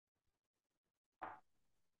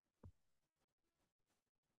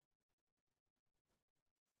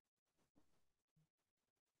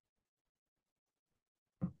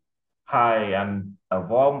Hi, and a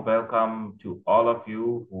warm welcome to all of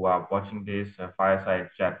you who are watching this Fireside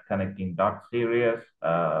Chat Connecting Dots series.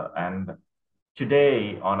 And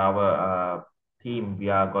today on our theme, we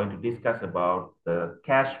are going to discuss about the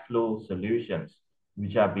cash flow solutions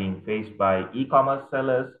which are being faced by e-commerce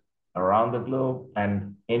sellers around the globe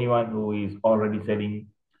and anyone who is already selling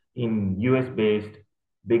in US-based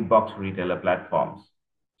big box retailer platforms.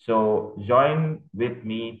 So join with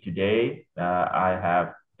me today. I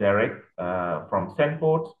have Derek from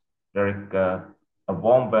Sendport. Derek, a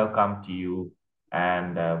warm welcome to you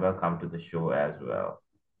and welcome to the show as well.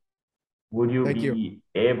 Would you Thank you. be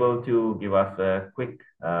able to give us a quick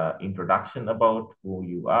introduction about who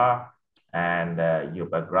you are and your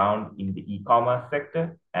background in the e-commerce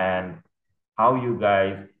sector and how you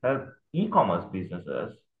guys help e-commerce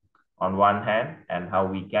businesses on one hand and how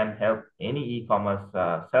we can help any e-commerce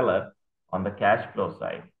seller on the cash flow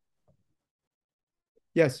side?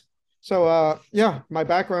 Yes. So my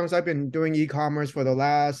background is I've been doing e-commerce for the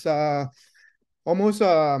last almost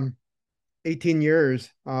 18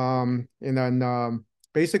 years. And then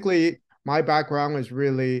basically my background is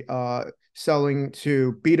really selling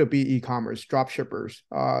to B2B e-commerce drop shippers,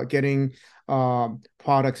 getting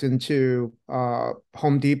products into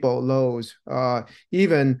Home Depot, Lowe's,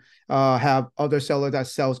 even have other sellers that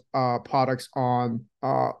sells products on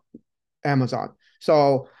Amazon.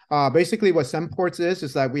 So basically, what SendPorts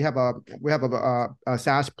is that we have a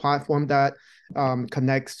SaaS platform that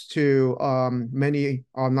connects to many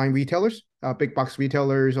online retailers, big box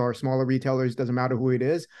retailers or smaller retailers, doesn't matter who it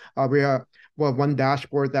is. We have one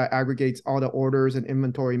dashboard that aggregates all the orders and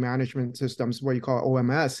inventory management systems, what you call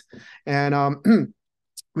OMS, and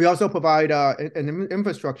we also provide an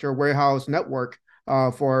infrastructure warehouse network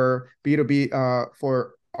for B2B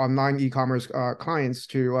for online e-commerce clients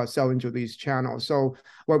to sell into these channels. So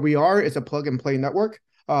what we are is a plug and play network.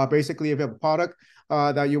 Basically, if you have a product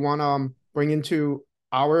that you want to bring into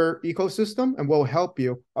our ecosystem, and we'll help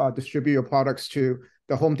you distribute your products to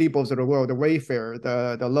the Home Depots of the world, the Wayfair,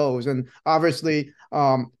 the Lowe's, and obviously,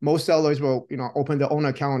 most sellers will open their own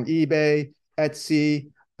account on eBay, Etsy,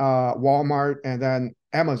 Walmart, and then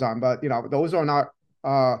Amazon. But those are not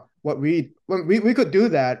what we could do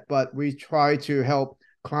that, but we try to help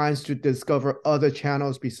clients to discover other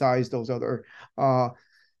channels besides those other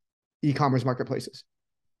e-commerce marketplaces.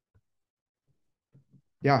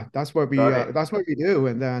 Yeah, Got it. that's what we do.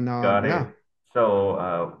 And then Got yeah. it.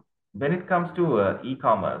 So when it comes to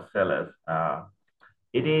e-commerce sellers,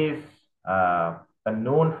 it is a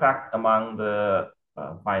known fact among the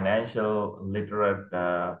financial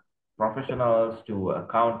literate professionals to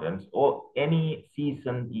accountants or any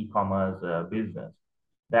seasoned e-commerce business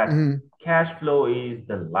that Mhm. cash flow is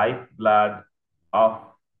the lifeblood of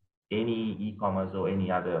any e-commerce or any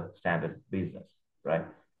other standard business, right?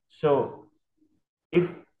 So if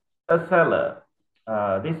a seller,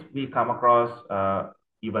 this we come across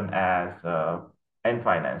even as end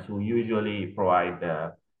finance, who usually provide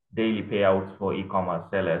daily payouts for e-commerce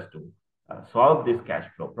sellers to solve this cash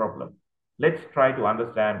flow problem. Let's try to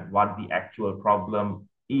understand what the actual problem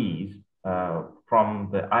is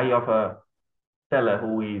from the eye of a seller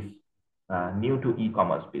who is new to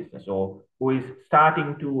e-commerce business or who is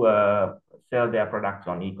starting to sell their products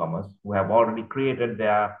on e-commerce, who have already created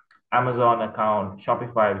their Amazon account,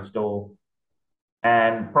 Shopify store,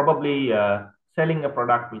 and probably selling a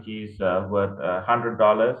product which is worth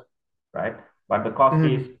 $100, right? But the cost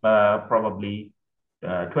is Mhm. probably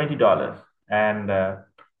 $20. And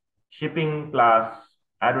shipping plus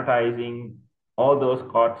advertising, all those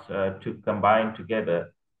costs to combine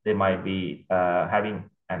together, they might be having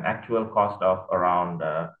an actual cost of around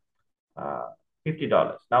uh,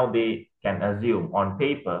 $50. Now they can assume on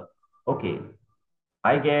paper, okay,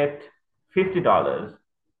 I get $50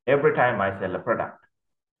 every time I sell a product.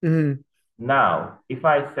 Mhm. Now, if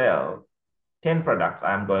I sell 10 products,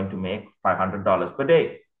 I'm going to make $500 per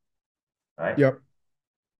day, right? Yep.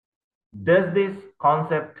 Does this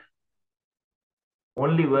concept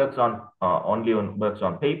only works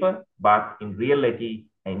on paper, but in reality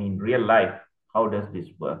and in real life, how does this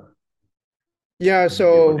work? Yeah, If you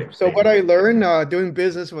could so what explain. I learned doing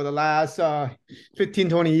business for the last 15,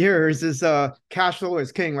 20 years is cash flow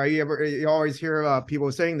is king, right? You always hear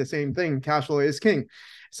people saying the same thing, cash flow is king.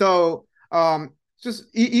 So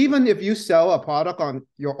just even if you sell a product on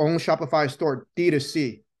your own Shopify store,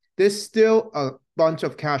 D2C, there's still a bunch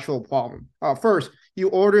of cash flow problem. First, you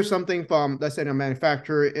order something from, let's say, a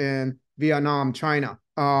manufacturer in Vietnam, China.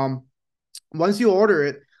 Once you order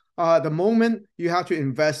it, the moment you have to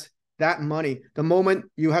invest that money, the moment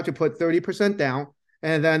you have to put 30% down,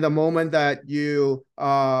 And then the moment that you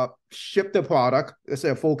ship the product, let's say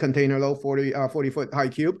a full container load, 40-foot high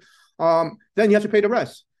cube, then you have to pay the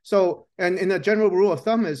rest. So, and in a general rule of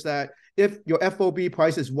thumb is that if your FOB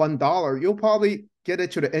price is $1, you'll probably get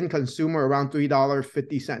it to the end consumer around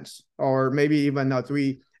 $3.50, or maybe even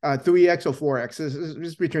 3x or 4x.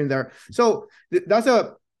 It's between there. So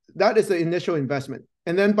that is the initial investment.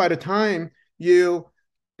 And then by the time the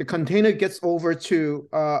container gets over to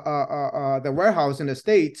the warehouse in the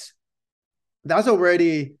States, that's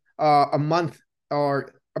already a month,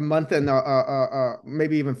 or a month and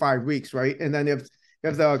maybe even 5 weeks, right? And then if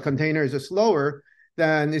the container is slower,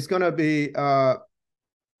 then it's gonna be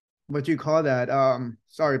what do you call that?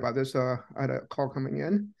 Sorry about this. I had a call coming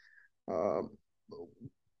in.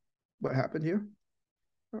 What happened here?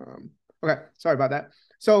 Okay, sorry about that.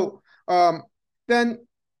 So then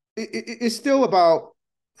it's still about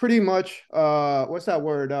pretty much what's that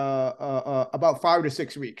word? About 5 to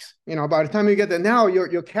 6 weeks. By the time you get there, now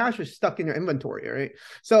your cash is stuck in your inventory, right?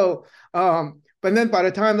 So but then by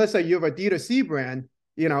the time, let's say you have a D2C brand,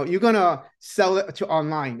 you're gonna sell it to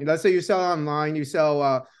online. Let's say you sell online, you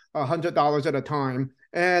sell $100 at a time,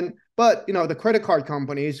 but the credit card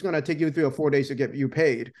company is going to take you 3 or 4 days to get you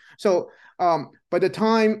paid. So by the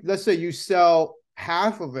time, let's say you sell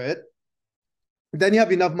half of it, then you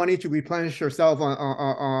have enough money to replenish yourself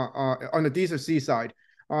on the D2C side.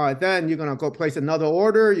 Then you're going to go place another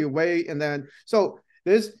order, you wait, and then so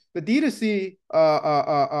the D2C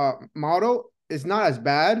model is not as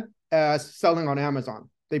bad as selling on Amazon.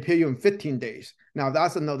 They pay you in 15 days. Now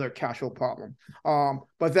that's another cash flow problem.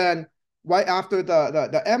 But then right after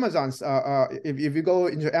the Amazon's, if you go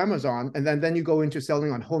into Amazon and then you go into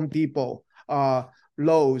selling on Home Depot,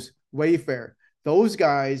 Lowe's, Wayfair, those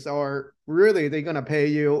guys are really, they're gonna pay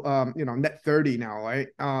you net 30 now, right?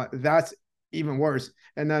 That's even worse.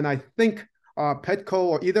 And then I think Petco,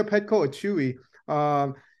 or either Petco or Chewy,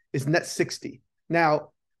 is net 60.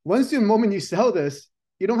 Now, the moment you sell this,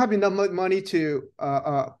 you don't have enough money to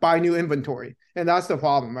buy new inventory. And that's the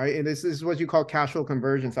problem, right? And this is what you call cash flow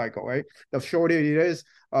conversion cycle, right? The shorter it is,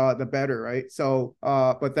 the better, right? So,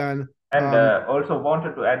 but then... And also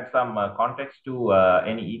wanted to add some context to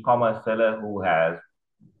any e-commerce seller who has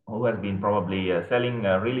been probably selling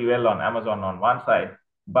really well on Amazon on one side,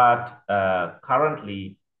 but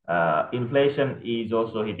currently inflation is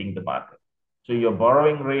also hitting the market. So your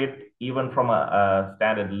borrowing rate, even from a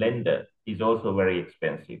standard lender, is also very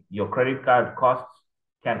expensive. Your credit card costs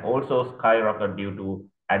can also skyrocket due to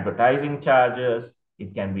advertising charges.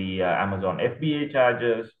 It can be Amazon FBA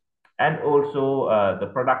charges, and also the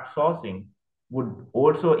product sourcing would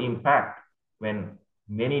also impact when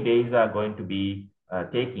many days are going to be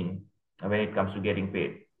taking when it comes to getting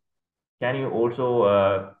paid. Can you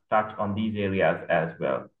also touch on these areas as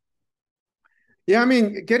well? Yeah, I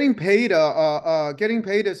mean, getting paid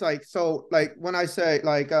is like, so like when I say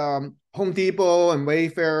like Home Depot and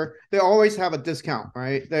Wayfair, they always have a discount,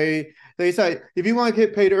 right? They say if you want to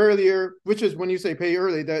get paid earlier, which is when you say pay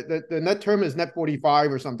early, the net term is net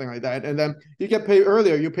 45 or something like that, and then you get paid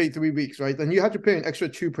earlier, you pay 3 weeks, right? Then you have to pay an extra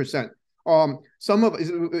 2%. Some of it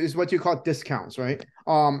is what you call discounts, right?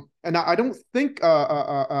 And I don't think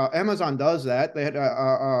Amazon does that. They had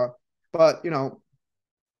but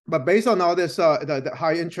but based on all this, the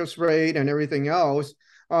high interest rate and everything else,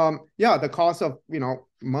 yeah, the cost of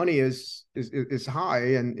money is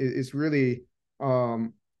high, and it's really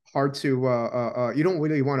hard to you don't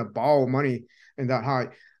really want to borrow money in that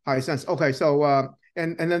high sense. Okay, so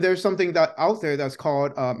and then there's something that out there that's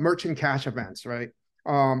called merchant cash advance, right?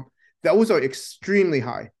 Those are extremely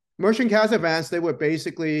high. Merchant cash advance, they would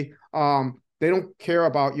basically they don't care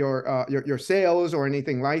about your sales or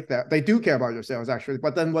anything like that. They do care about your sales, actually,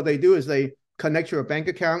 but then what they do is they connect your bank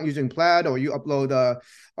account using Plaid, or you upload a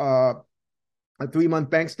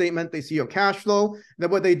 3-month bank statement. They see your cash flow.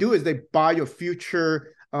 Then what they do is they buy your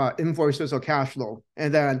future invoices or cash flow,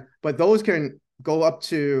 and then but those can go up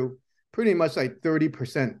to pretty much like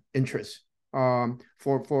 30% interest for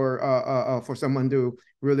someone to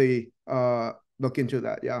really look into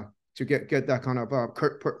that. Yeah, to get that kind of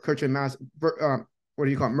merchant mass, what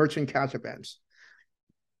do you call it? Merchant cash advance.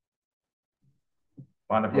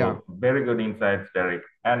 Wonderful. Yeah. Very good insights, Derek.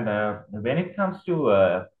 And when it comes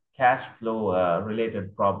to cash flow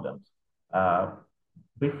related problems, uh,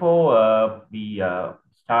 before we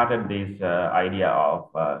started this idea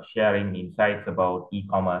of sharing insights about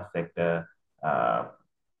e-commerce sector uh,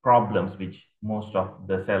 problems, which most of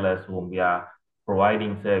the sellers whom we are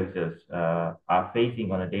providing services are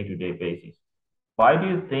facing on a day-to-day basis. Why do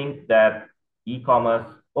you think that e-commerce,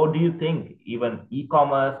 or do you think even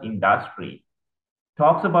e-commerce industry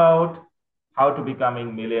talks about how to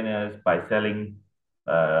becoming millionaires by selling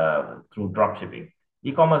through dropshipping.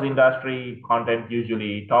 E-commerce industry content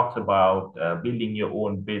usually talks about building your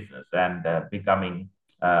own business and becoming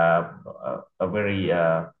a very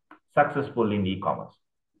successful in e-commerce.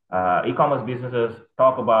 E-commerce businesses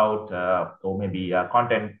talk about, or maybe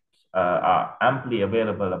content are amply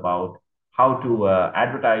available about how to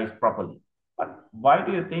advertise properly. But why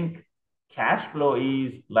do you think cash flow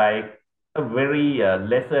is like a very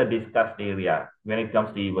lesser discussed area when it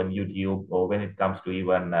comes to even YouTube or when it comes to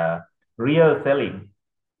even real selling?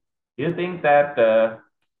 Do you think that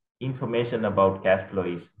information about cash flow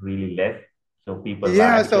is really less, so people are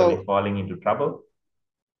Yeah, actually so falling into trouble?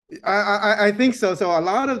 I think so. So a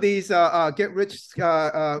lot of these get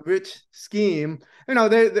rich scheme,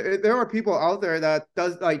 there are people out there that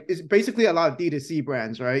does like it's basically a lot of D2C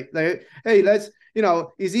brands, right? Hey,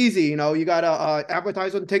 it's easy, you gotta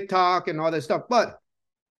advertise on TikTok and all this stuff, but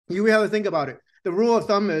you have to think about it. The rule of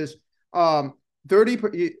thumb is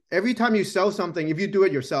 30 every time you sell something, if you do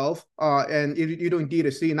it yourself, and if you're doing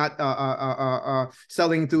D2C, not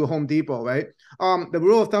selling through Home Depot, right? The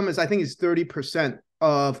rule of thumb is I think it's 30%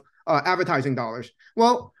 of advertising dollars.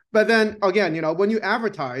 Well, but then again, when you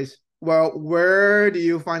advertise, well, where do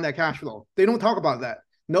you find that cash flow? They don't talk about that.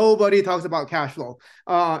 Nobody talks about cash flow.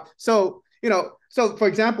 So for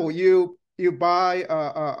example, you buy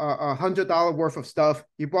 $100 worth of stuff,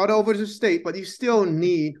 you brought it over to the state, but you still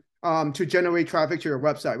need to generate traffic to your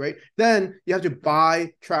website, right? Then you have to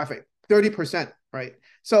buy traffic, 30%, right?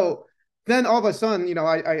 So then all of a sudden,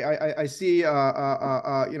 I see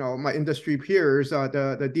my industry peers,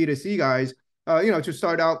 the D2C guys, to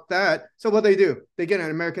start out that. So what they do, they get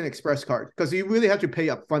an American Express card because you really have to pay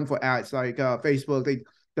up front for ads like Facebook.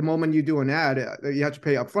 The moment you do an ad, you have to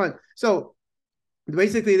pay up front. So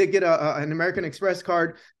basically, they get an American Express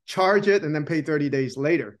card, charge it, and then pay 30 days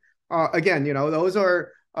later. Again, those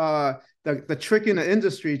are the trick in the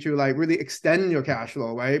industry to like really extend your cash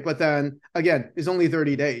flow, right? But then again, it's only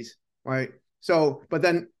 30 days, right? So, but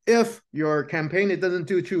then if your campaign it doesn't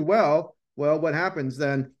do too well, what happens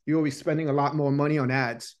then? You'll be spending a lot more money on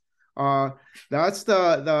ads. Uh, that's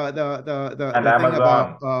And the thing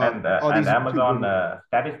about Amazon all and these YouTube Amazon videos.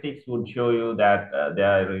 statistics would show you that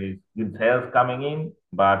there is good sales coming in,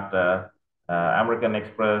 but American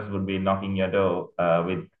Express would be knocking your door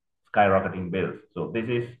with skyrocketing bills. So this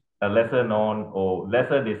is a lesser known or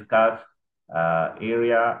lesser discussed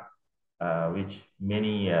area which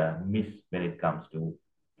many miss when it comes to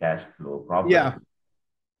cash flow problems. Yeah, So,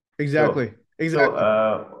 exactly, so exactly.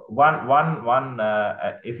 one.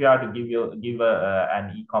 If you are to give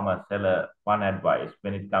an e-commerce seller one advice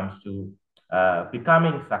when it comes to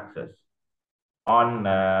becoming success on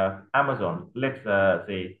Amazon, let's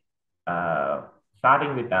say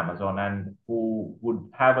starting with Amazon and who would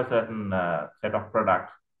have a certain set of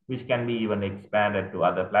products which can be even expanded to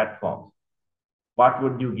other platforms. What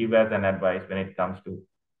would you give as an advice when it comes to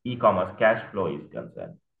e-commerce cash flow is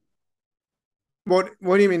concerned? What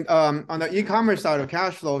do you mean? On the e-commerce side of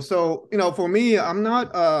cash flow. So, for me, I'm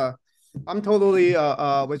totally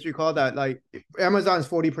what you call that, like Amazon's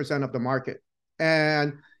 40% of the market.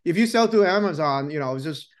 And if you sell to Amazon,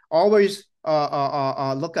 just always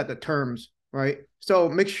look at the terms, right? So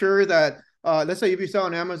make sure that let's say if you sell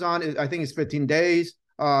on Amazon, I think it's 15 days.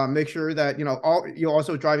 Make sure that you're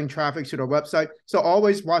also driving traffic to the website. So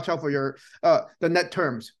always watch out for your the net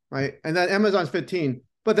terms, right? And then Amazon's 15.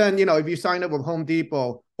 But then, if you sign up with Home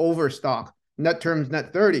Depot, overstock, net terms,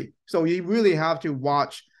 net 30. So you really have to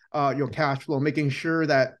watch your cash flow, making sure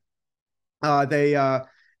that they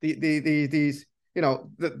these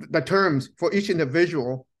the terms for each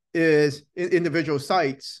individual is individual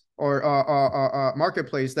sites or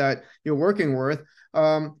marketplace that you're working with.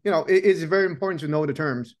 It is very important to know the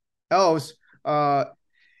terms. Else,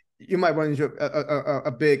 you might run into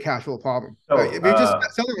a big cash flow problem. Right? So, If you're just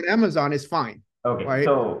selling on Amazon, it's fine, okay, right?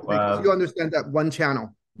 so Because you understand that one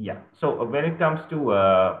channel. yeah. So when it comes to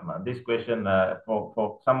this question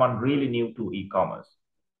for someone really new to e-commerce,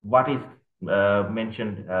 what is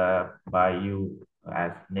mentioned by you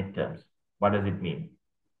as net terms? What does it mean?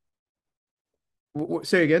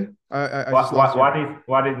 Say again. I just lost you.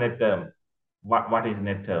 What is net term? What is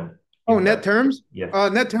net term? Oh, If net that terms. yes.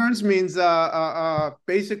 Net terms means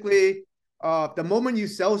basically the moment you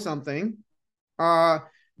sell something, uh,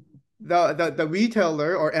 the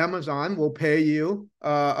retailer or Amazon will pay you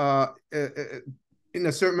in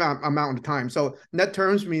a certain amount of time. So net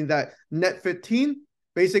terms mean that net 15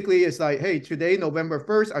 basically is like, hey, today, November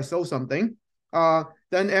 1st, I sold something.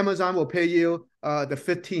 Then Amazon will pay you the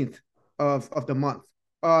 15th of the month.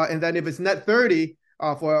 And then if it's net 30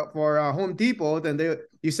 for Home Depot, then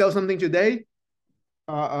you sell something today,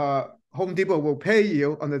 Home Depot will pay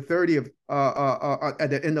you on the 30th at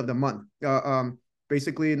the end of the month,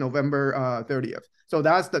 basically November 30th. So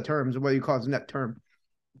that's the terms, what you call net term.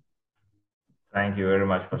 Thank you very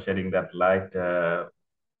much for shedding that light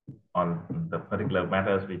on the particular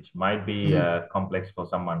matters, which might be Mm-hmm. complex for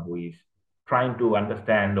someone who is trying to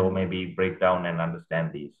understand or maybe break down and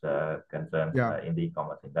understand these concerns Yeah. in the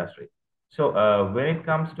e-commerce industry. So when it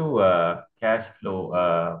comes to cash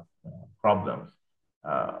flow problems,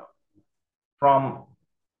 uh, from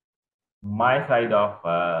my side of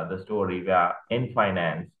the story, where N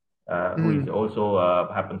Finance, who is Mm-hmm. also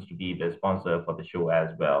happens to be the sponsor for the show as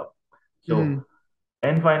well. Mm-hmm. So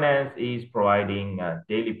N Finance is providing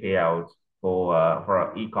daily payouts for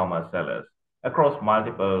our e-commerce sellers across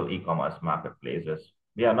multiple e-commerce marketplaces.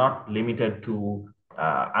 We are not limited to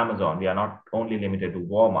Amazon. We are not only limited to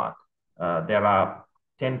Walmart. There are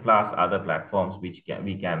 10 plus other platforms which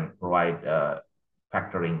we can provide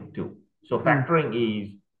factoring to. So factoring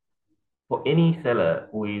is for any seller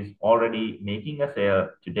who is already making a sale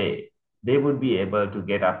today, they would be able to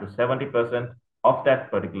get up to 70% of that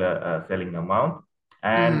particular selling amount.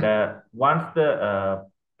 And Mm-hmm. once the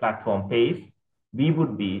platform pays,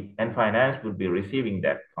 and finance would be receiving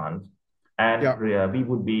that funds, and Yeah. we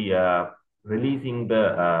would be releasing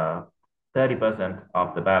the 30%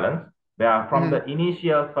 of the balance, where from Mm-hmm. the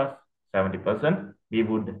initial first 70%, we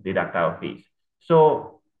would deduct our fees.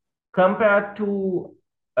 So compared to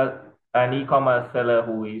a, an e-commerce seller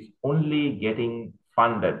who is only getting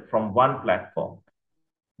funded from one platform,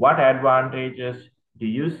 what advantages do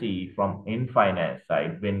you see from in finance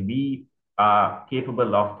side when we are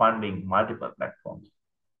capable of funding multiple platforms?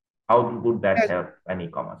 How would that help an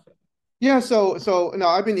e-commerce seller? Yeah, so no,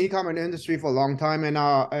 I've been in the e-commerce industry for a long time, and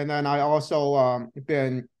then I also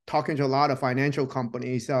been talking to a lot of financial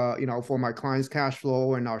companies, for my clients' cash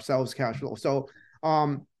flow and ourselves cash flow. So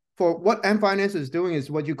for what M Finance is doing is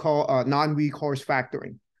what you call non-recourse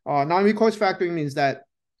factoring. Non-recourse factoring means that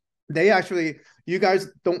you guys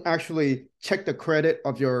don't actually check the credit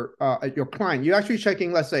of your client. You're actually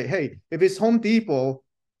checking, let's say, hey, if it's Home Depot,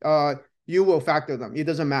 you will factor them. It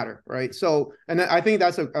doesn't matter, right? So, and I think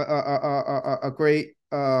that's a great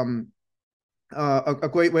a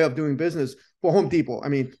great way of doing business for Home Depot. I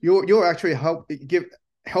mean, you're actually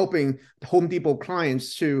helping Home Depot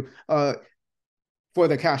clients to for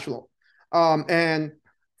the cash flow. And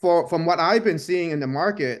from what I've been seeing in the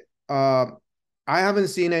market, I haven't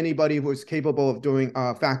seen anybody who's capable of doing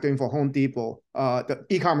factoring for Home Depot, the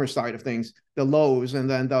e-commerce side of things, the Lowe's, and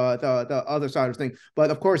then the other side of things.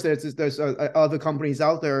 But of course, there's other companies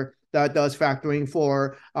out there that does factoring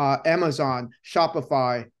for Amazon,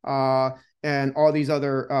 Shopify, and all these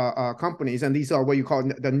other companies. And these are what you call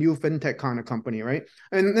the new FinTech kind of company, right?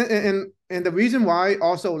 And the reason why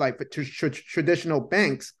also like traditional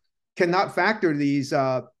banks cannot factor these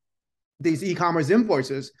e-commerce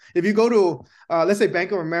invoices. If you go to, let's say,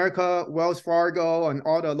 Bank of America, Wells Fargo, and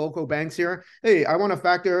all the local banks here, hey, I want to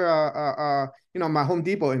factor, my Home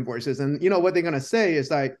Depot invoices, and you know what they're gonna say is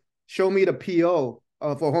like, show me the PO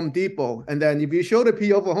for Home Depot, and then if you show the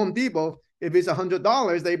PO for Home Depot, if it's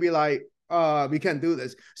 $100, they'd be like, we can't do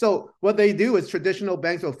this. So what they do is traditional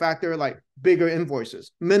banks will factor like bigger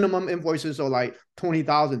invoices, minimum invoices are like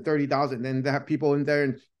 20,000, 30,000, and they have people in there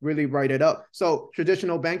and really write it up. So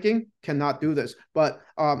traditional banking cannot do this. But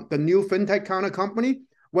the new FinTech kind of company,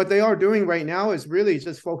 what they are doing right now is really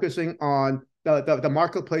just focusing on the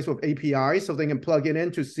marketplace with APIs so they can plug it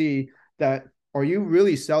in to see that are you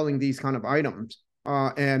really selling these kind of items?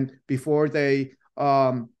 And before they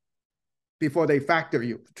factor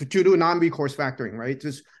you to do non-recourse factoring, right?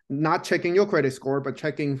 Just not checking your credit score, but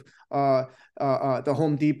checking the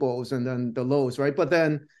Home Depots and then the Lowe's, right? But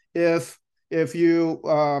then if you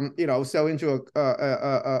sell into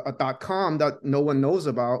a .com that no one knows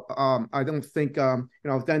about, I don't think then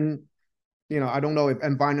I don't know if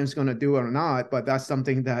N Finance is going to do it or not, but that's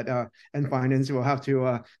something that N Finance will have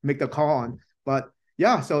to make the call on. But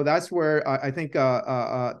yeah, so that's where I think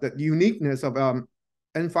the uniqueness of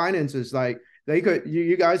and finances like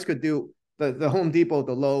you guys could do the Home Depot,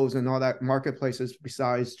 the Lowe's, and all that marketplaces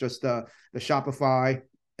besides just the Shopify,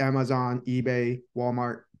 Amazon, eBay,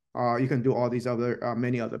 Walmart. You can do all these other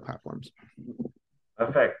many other platforms.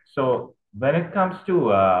 Perfect. So when it comes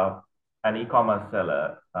to an e-commerce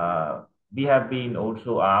seller, we have been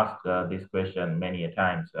also asked this question many a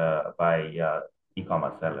times by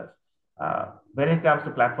e-commerce sellers. When it comes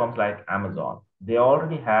to platforms like Amazon, they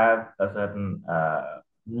already have a certain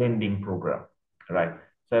lending program, right?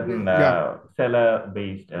 Certain Yeah.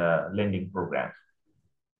 seller-based lending programs.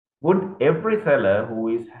 would every seller who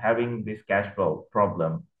is having this cash flow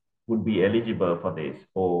problem would be eligible for this,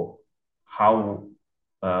 or how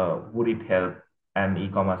would it help an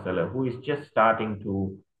e-commerce seller who is just starting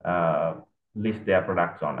to list their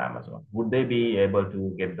products on Amazon? Would they be able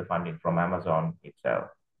to get the funding from Amazon itself?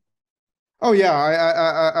 Oh yeah,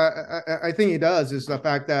 I think it does. Is the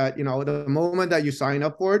fact that the moment that you sign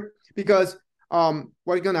up for it, because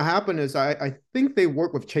what's going to happen is I think they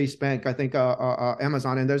work with Chase Bank. I think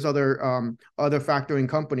Amazon, and there's other factoring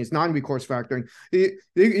companies, non-recourse factoring.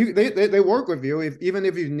 They work with you if even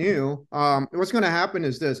if you knew. What's going to happen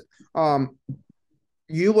is this: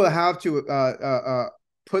 you will have to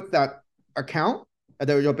put that account,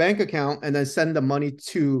 your bank account, and then send the money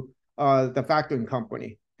to the factoring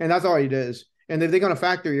company, and that's all it is. And if they're going to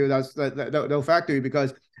factor you, they'll factor you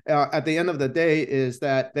because at the end of the day is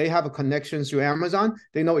that they have a connections to Amazon.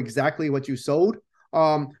 They know exactly what you sold.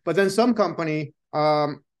 But then some company,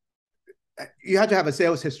 you have to have a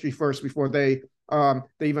sales history first before they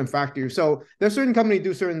even factor you. So there's certain company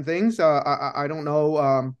do certain things. I don't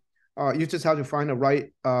know. You just have to find the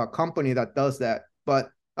right company that does that. But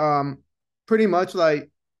pretty much like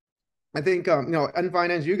I think and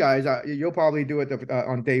finance you guys, you'll probably do it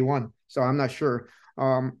on day one. So I'm not sure.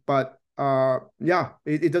 But yeah,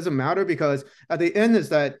 it doesn't matter because at the end is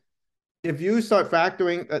that if you start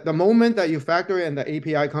factoring, the moment that you factor and the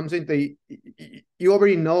API comes in, you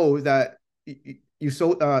already know that you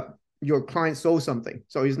sold your client sold something,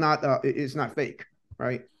 so it's not fake,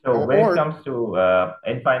 right? So when it Or comes to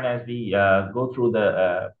in finance, we go through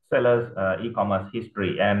the seller's e-commerce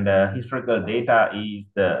history, and historical data is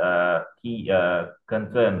the key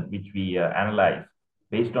concern which we analyze.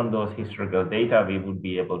 Based on those historical data, we would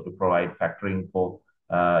be able to provide factoring for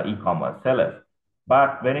e-commerce sellers.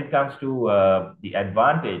 But when it comes to the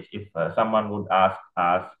advantage, if someone would ask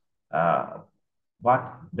us, uh, what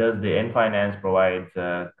does the N Finance provide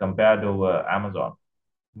compared to Amazon?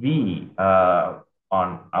 We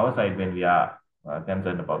on our side, when we are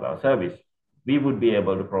concerned about our service, we would be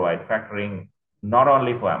able to provide factoring not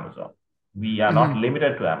only for Amazon. We are not Mhm.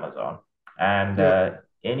 limited to Amazon, and Yeah,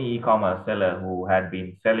 any e-commerce seller who had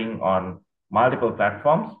been selling on multiple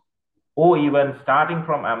platforms, or even starting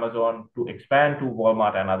from Amazon to expand to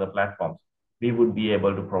Walmart and other platforms, we would be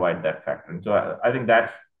able to provide that factoring. So I think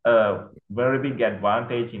that's a very big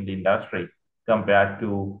advantage in the industry compared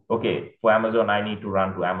to, okay, for Amazon, I need to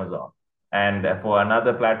run to Amazon. And for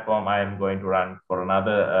another platform, I am going to run for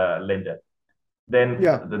another lender. Then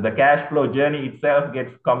yeah. the cash flow journey itself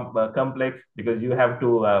gets complex because you have to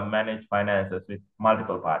manage finances with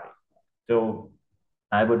multiple parties. So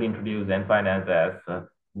I would introduce Finance as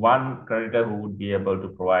one creditor who would be able to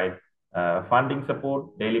provide funding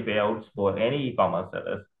support, daily payouts for any e-commerce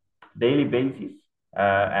sellers, daily basis,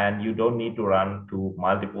 and you don't need to run to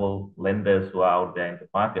multiple lenders who are out there in the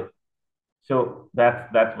market. So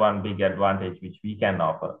that's one big advantage which we can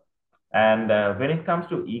offer. And when it comes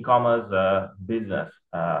to e-commerce business,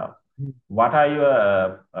 what are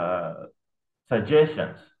your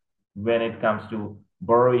suggestions when it comes to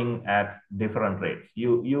borrowing at different rates?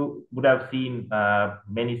 You would have seen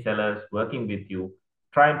many sellers working with you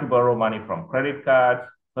trying to borrow money from credit cards,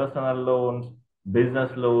 personal loans,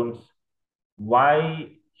 business loans. Why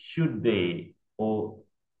should they or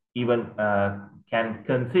even can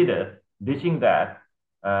consider ditching that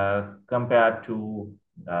compared to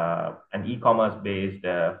an e-commerce based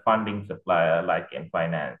funding supplier like in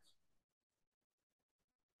finance?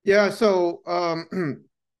 Yeah, so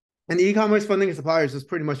and e-commerce funding suppliers is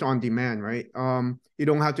pretty much on demand, right? You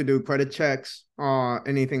don't have to do credit checks,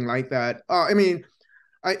 anything like that. I mean,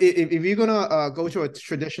 if you're gonna go to a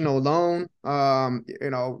traditional loan,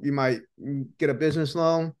 you might get a business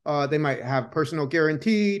loan. They might have personal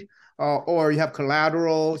guaranteed, or you have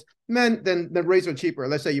collaterals. Then the rates are cheaper.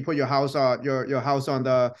 Let's say you put your house your house on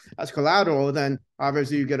the as collateral, then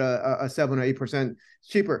obviously you get a 7 or 8%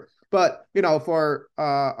 cheaper. But for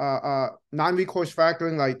non-recourse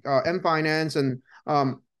factoring like M Finance and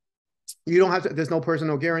you don't have to. There's no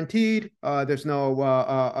personal guaranteed. There's no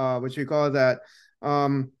what you call that.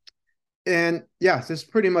 Um, and yes, it's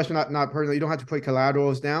pretty much not personal. You don't have to put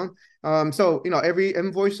collaterals down. So every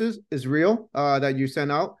invoices is real that you send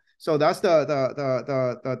out. So that's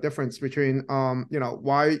the difference between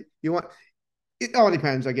why you want. It all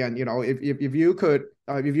depends again. If you could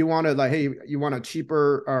if you want to like hey you want a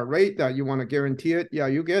cheaper rate that you want to guarantee it, yeah,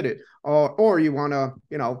 you get it. Or you want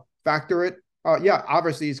to factor it. Yeah,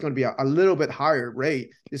 obviously it's going to be a little bit higher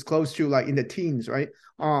rate. It's close to like in the teens, right?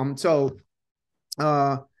 So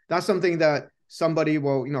uh, that's something that somebody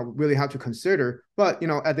will really have to consider. But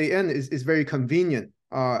at the end, is very convenient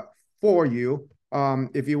for you.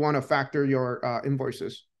 if you want to factor your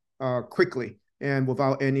invoices quickly and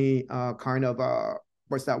without any kind of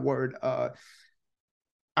what's that word,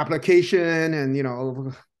 application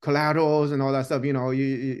and collaterals and all that stuff.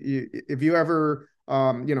 You if you ever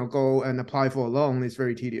go and apply for a loan, it's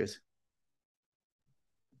very tedious.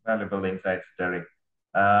 Valuable insights, Derek.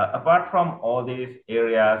 Apart from all these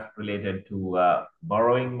areas related to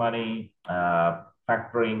borrowing money,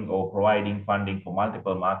 factoring, or providing funding for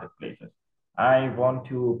multiple marketplaces, I want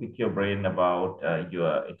to pick your brain about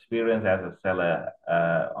your experience as a seller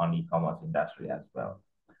on e-commerce industry as well.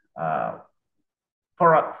 Uh,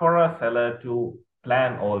 for a seller to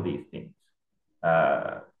plan all these things,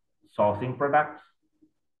 uh, sourcing products,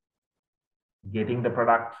 getting the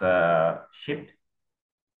products shipped,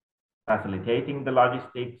 facilitating the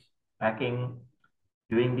logistics, packing,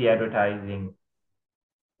 doing the advertising.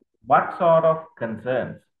 What sort of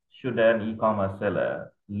concerns should an e-commerce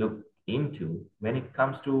seller look into when it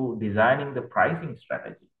comes to designing the pricing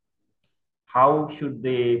strategy? How should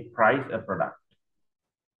they price a product?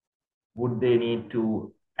 Would they need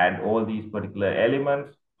to add all these particular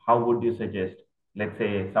elements? How would you suggest, let's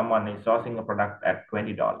say someone is sourcing a product at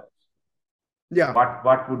 $20. Yeah.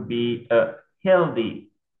 What would be a healthy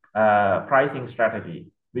pricing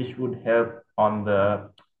strategy which would help on the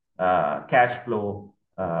cash flow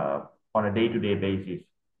on a day-to-day basis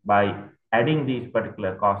by adding these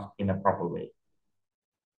particular costs in a proper way?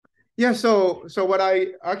 Yeah, so what I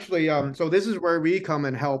actually so this is where we come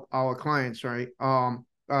and help our clients, right?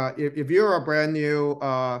 If you're a brand new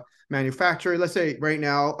manufacturer, let's say right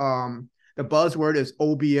now, the buzzword is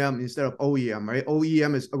OBM instead of OEM, right?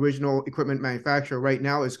 OEM is original equipment manufacturer. Right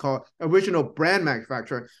now, it's called original brand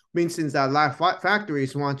manufacturer. Means since that last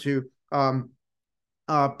factories want to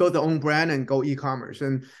build their own brand and go e-commerce,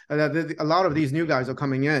 and a lot of these new guys are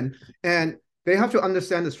coming in, and they have to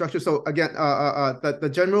understand the structure. So again, the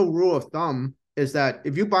general rule of thumb is that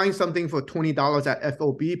if you're buying something for $20 at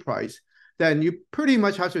FOB price, then you pretty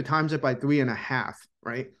much have to times it by 3.5,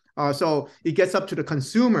 right? So it gets up to the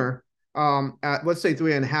consumer at, let's say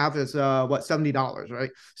 3.5 is what, $70, right?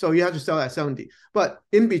 So you have to sell at 70. But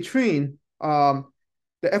in between, the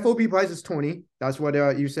FOB price is 20. That's what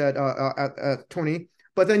you said at 20.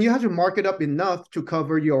 But then you have to mark it up enough to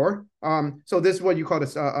cover your so this is what you call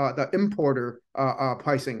this the importer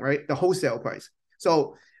pricing, right? The wholesale price.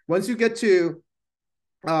 So once you get to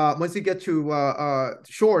shore,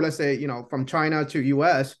 let's say from China to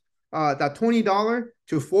US, that $20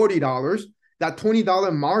 to $40, that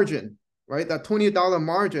 $20 margin, right? That $20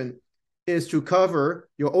 margin is to cover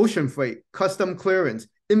your ocean freight, custom clearance,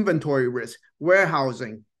 inventory risk,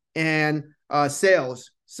 warehousing, and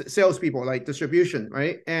salespeople like distribution,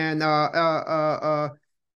 right? And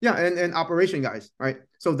and operation guys, right?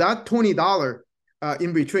 So that $20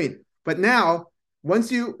 in between. But now,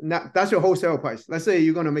 that's your wholesale price. Let's say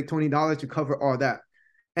you're gonna make $20 to cover all that,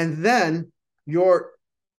 and then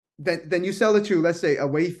then you sell it to, let's say, a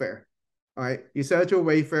Wayfair. All right, you sell it to a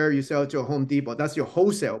Wayfair, you sell it to a Home Depot. That's your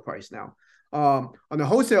wholesale price now. On the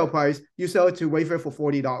wholesale price, you sell it to Wayfair for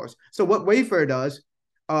 $40. So what Wayfair does,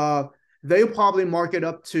 they'll probably mark it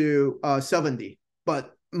up to 70,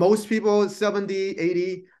 but most people 70,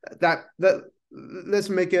 80. That let's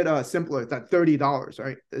make it simpler. That $30,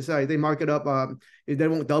 right? It's like they mark it up. They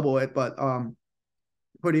won't double it, but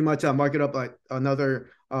pretty much mark it up like another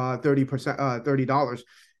 30%, $30.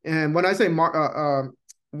 And when I say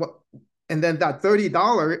and then that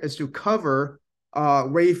 $30 is to cover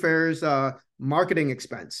Wayfair's marketing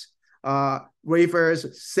expense,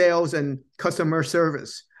 Wayfair's sales and customer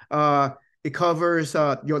service. It covers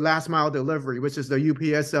your last mile delivery, which is the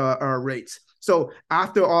UPS rates. So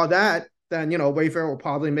after all that, then Wayfair will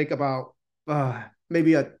probably make about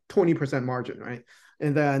maybe a 20% margin, right?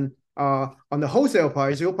 And then on the wholesale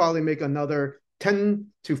price, you'll probably make another 10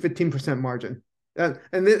 to 15% margin.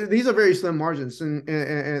 These are very slim margins, and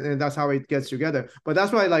that's how it gets together. But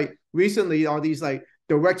that's why, like, recently, all these like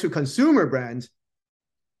direct to consumer brands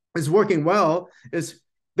is working well. Is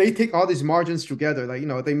they take all these margins together, like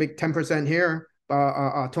they make 10% here,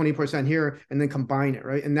 20% here, and then combine it,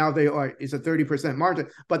 right? And now it's a 30% margin.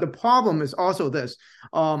 But the problem is also this: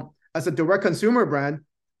 as a direct consumer brand,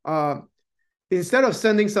 instead of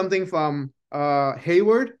sending something from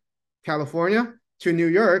Hayward, California to New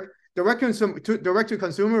York, direct to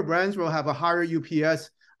consumer brands will have a higher UPS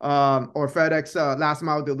or FedEx last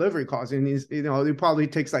mile delivery cost, and it probably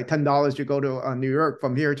takes like $10 to go to New York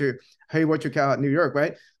from here to Hayward to New York,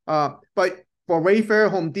 right? But for Wayfair,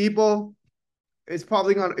 Home Depot,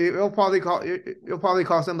 it'll probably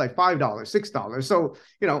cost them like $5, $6. So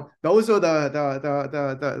those are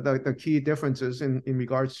the key differences in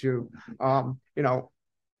regards to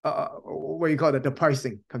what you call it, the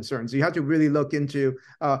pricing concerns. You have to really look into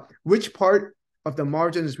which part of the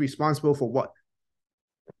margin is responsible for what.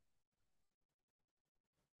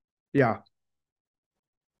 Yeah.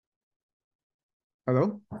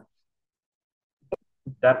 Hello?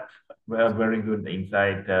 That's a very good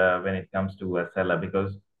insight when it comes to a seller,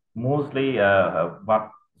 because mostly what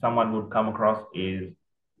someone would come across is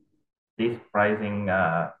this pricing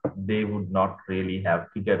they would not really have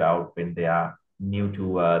figured out when they are new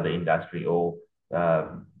to the industry, or uh,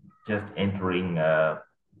 just entering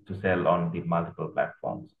to sell on the multiple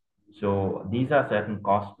platforms. So these are certain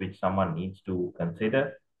costs which someone needs to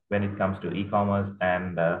consider when it comes to e-commerce,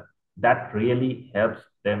 and that really helps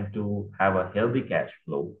them to have a healthy cash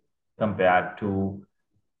flow compared to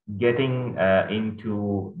getting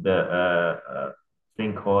into the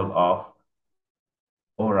sinkhole of,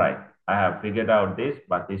 all right, I have figured out this,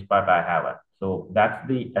 but this part I haven't. So that's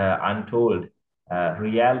the untold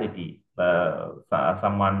reality.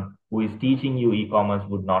 Someone who is teaching you e-commerce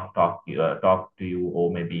would not talk to you,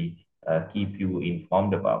 or maybe keep you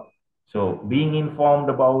informed about. So being informed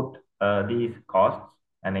about these costs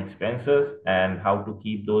and expenses and how to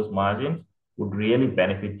keep those margins would really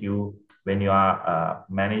benefit you when you are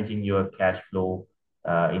managing your cash flow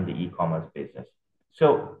in the e-commerce business.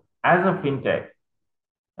 So as a fintech,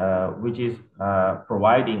 which is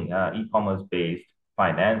providing e-commerce based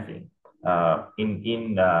financing.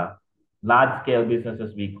 In large scale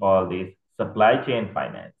businesses, we call this supply chain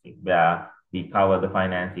financing, where we cover the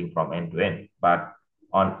financing from end to end. But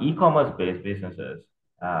on e-commerce based businesses,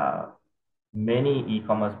 uh, many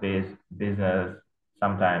e-commerce based business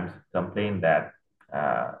sometimes complain that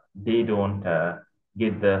they don't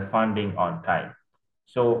get the funding on time.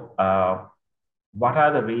 So what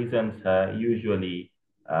are the reasons usually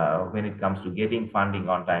when it comes to getting funding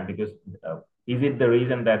on time? Because is it the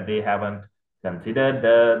reason that they haven't considered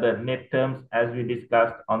the net terms as we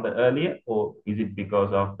discussed on the earlier, or is it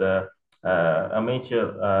because of the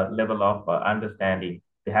amateur level of understanding?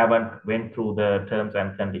 They haven't went through the terms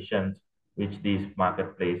and conditions which these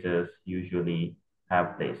marketplaces usually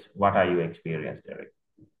have placed. What are you experienced, Eric?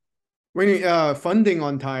 When funding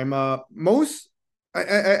on time, most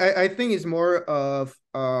I think it's more of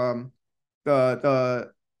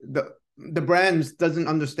the brands doesn't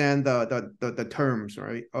understand the terms,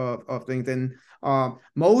 right, of things. And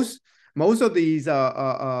most of these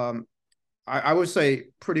I would say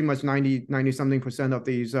pretty much 90 something percent of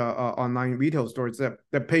these online retail stores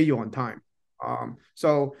that pay you on time.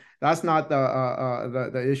 So that's not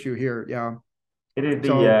the issue here. Yeah. It is the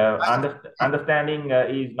So understanding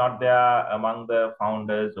is not there among the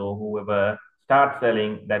founders or whoever starts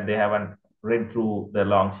selling, that they haven't read through the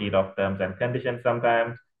long sheet of terms and conditions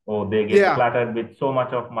sometimes, or they get yeah, cluttered with so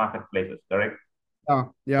much of marketplaces, correct?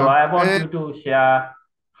 So yeah. I want And you to share,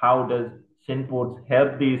 how does Zenports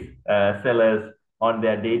help these sellers on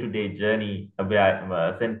their day-to-day journey,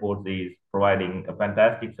 where Zenports is providing a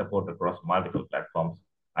fantastic support across multiple platforms.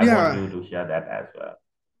 I want yeah, you to share that as well.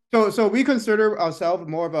 so we consider ourselves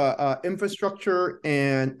more of a infrastructure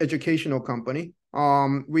and educational company.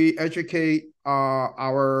 We educate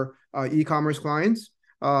our e-commerce clients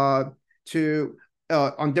to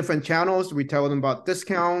on different channels. We tell them about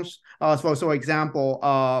discounts. So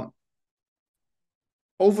example,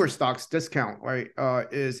 Overstock's discount, right,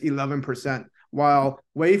 is 11%, while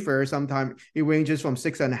Wayfair sometimes it ranges from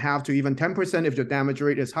 6.5 to even 10% if the damage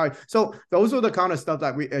rate is high. So those are the kind of stuff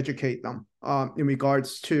that we educate them in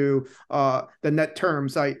regards to the net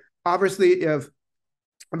terms. Like obviously, if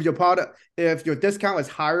your discount is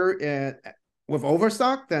higher with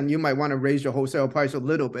Overstock, then you might want to raise your wholesale price a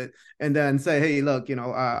little bit, and then say, hey, look,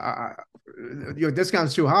 your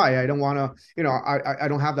discount's too high. I don't want to, I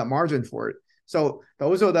don't have that margin for it. So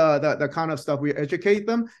those are the kind of stuff we educate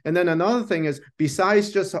them. And then another thing is, besides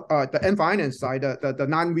just the end finance side, the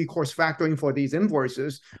non-recourse factoring for these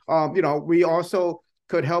invoices, we also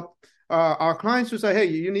could help our clients to say, hey,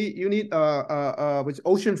 you need with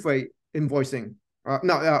ocean freight invoicing,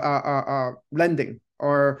 no lending,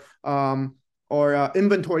 or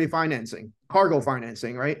inventory financing, cargo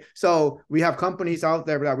financing, right? So we have companies out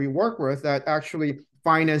there that we work with that actually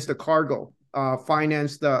finance the cargo,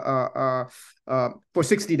 finance the for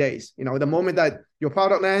 60 days. The moment that your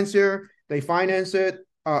product lands here, they finance it.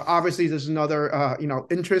 Obviously, there's another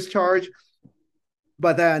interest charge,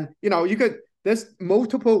 but then there's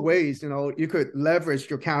multiple ways you could leverage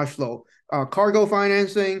your cash flow. Cargo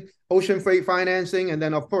financing, ocean freight financing, and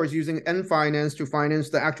then of course using N finance to finance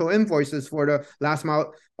the actual invoices for the last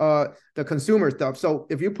mile, the consumer stuff. So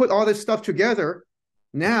if you put all this stuff together,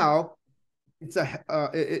 now it's a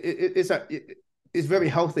it's very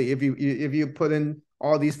healthy if you put in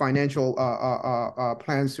all these financial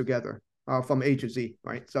plans together from A to Z,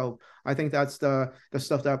 right? So I think that's the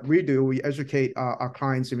stuff that we do. We educate our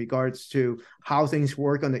clients in regards to how things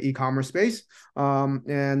work on the e-commerce space,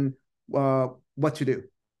 and what to do,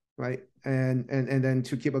 right? And then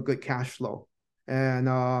to keep a good cash flow, and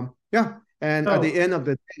yeah. And at the So end of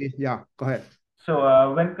the day, yeah, go ahead.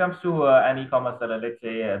 So when it comes to an e-commerce seller, let's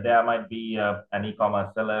say there might be an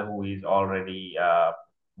e-commerce seller who is already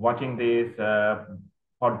watching this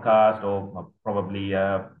podcast or probably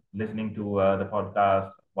listening to the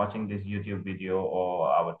podcast, watching this YouTube video or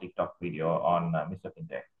our TikTok video on Mr.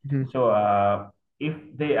 FinTech. Mhm. So if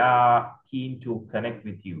they are keen to connect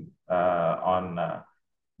with you on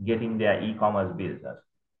getting their e-commerce business,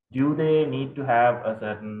 do they need to have a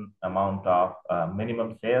certain amount of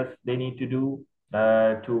minimum sales they need to do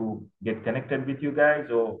to get connected with you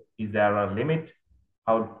guys, or is there a limit?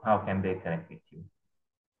 How can they connect with you?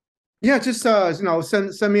 Yeah, just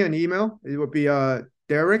send me an email. It would be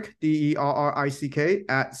Derrick, DERRICK,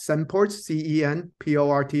 at Senports,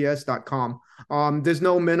 CENPORTS.com. There's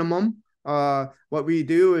no minimum. What we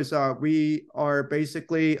do is we are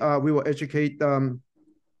basically we will educate the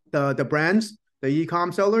brands, the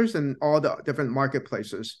e-com sellers, and all the different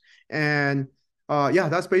marketplaces. And yeah,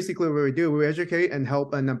 that's basically what we do. We educate and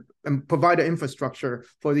help and provide the infrastructure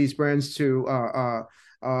for these brands to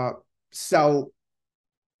sell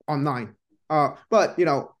online. But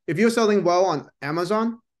if you're selling well on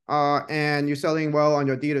Amazon, and you're selling well on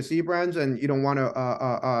your D2C brands, and you don't want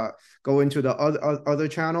to go into the other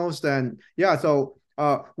channels, then yeah. So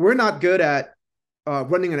we're not good at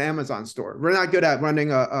running an Amazon store. We're not good at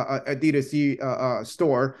running a D2C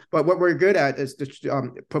store, but what we're good at is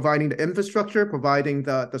providing the infrastructure, providing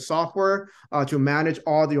the software to manage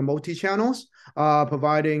all your multi-channels,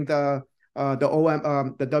 providing the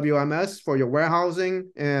the WMS for your warehousing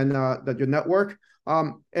and your network,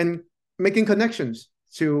 and making connections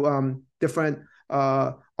to different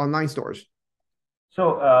online stores.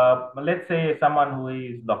 So let's say someone who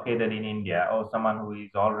is located in India or someone who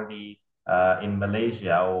is already in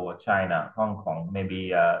Malaysia or China, Hong Kong,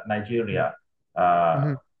 maybe Nigeria. Uh,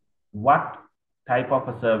 Mm-hmm. what type of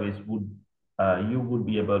a service would you would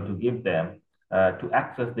be able to give them to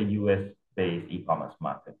access the US based e-commerce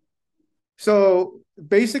market? So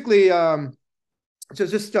basically,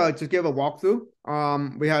 just to give a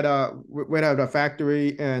walkthrough, we had a factory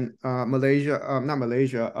in Malaysia, not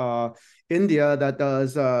Malaysia, India, that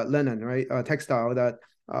does linen, right? Textile, that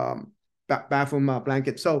bathroom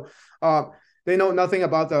blanket. So they know nothing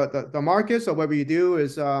about the market. So what we do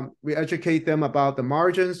is we educate them about the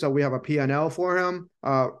margins. So we have a P&L for them,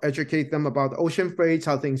 educate them about the ocean freights,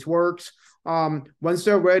 how things works. Once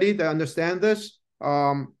they're ready, they understand this.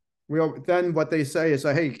 Then what they say is,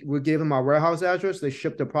 hey, we give them our warehouse address. They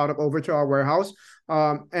ship the product over to our warehouse,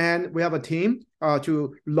 and we have a team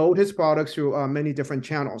to load his products through many different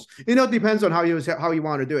channels. It depends on how you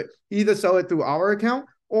want to do it. Either sell it through our account,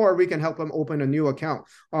 or we can help them open a new account.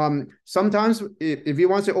 Sometimes, if he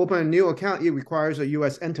wants to open a new account, it requires a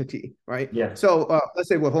U.S. entity, right? Yes. So let's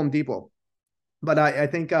say with Home Depot, but I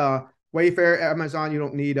think Wayfair, Amazon, you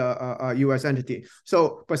don't need a U.S. entity.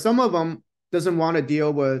 So, but some of them doesn't want to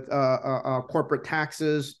deal with corporate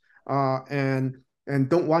taxes, and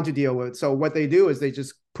don't want to deal with. So what they do is they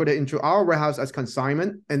just put it into our warehouse as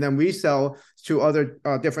consignment, and then we sell to other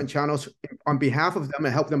different channels on behalf of them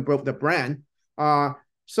and help them build the brand.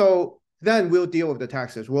 So then we'll deal with the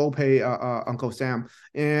taxes. We'll pay Uncle Sam,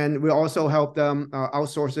 and we also help them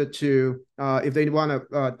outsource it to if they want a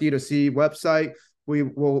D2C website. We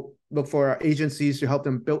will look for agencies to help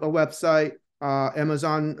them build a website.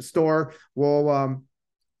 Amazon store will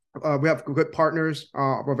we have good partners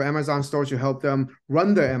with Amazon stores to help them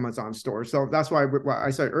run the Amazon store. So that's why what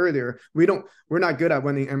I said earlier, we're not good at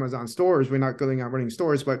running Amazon stores. We're not good at running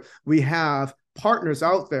stores, but we have partners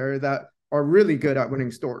out there that are really good at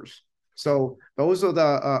running stores. So those are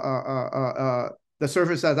the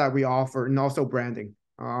services that we offer, and also branding.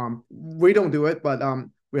 We don't do it, but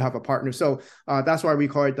we have a partner. So that's why we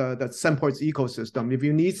call it the Semports ecosystem. If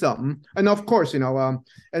you need something, and of course, N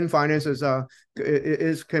Finance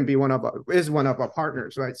can be one of our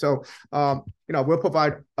partners, right? So we'll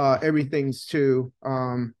provide everything to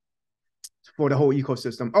for the whole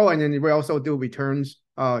ecosystem. Oh, and then we also do returns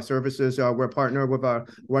services. We're partnered with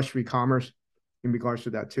Rush eCommerce in regards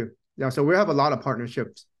to that too. Yeah, so we have a lot of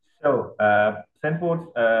partnerships. So Sendports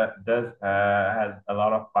does has a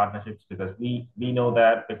lot of partnerships because we know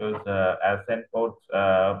that because as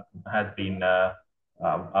Sendports has been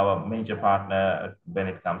our major partner when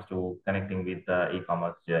it comes to connecting with the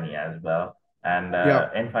e-commerce journey as well, and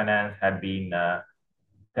Yeah, Finance had been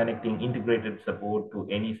connecting integrated support to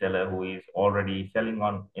any seller who is already selling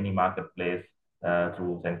on any marketplace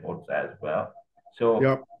through Sendports as well. So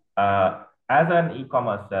yeah. as an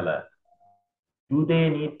e-commerce seller, do they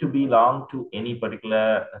need to belong to any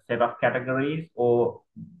particular set of categories, or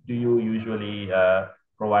do you usually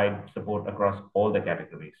provide support across all the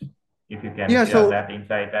categories? If you can Yeah, share so that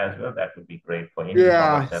insight as well, that would be great for any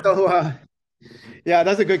e-commerce yeah, seller. so yeah,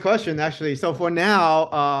 that's a good question, actually. So for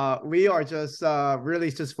now, we are just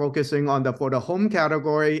really just focusing on the for the home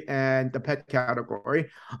category and the pet category.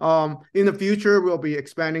 In the future, we'll be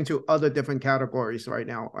expanding to other different categories right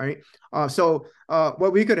now, right?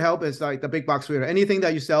 What we could help is like the big box retailer, anything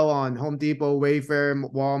that you sell on Home Depot,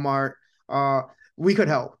 Wayfair, Walmart, uh, we could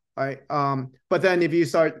help. Right. But then if you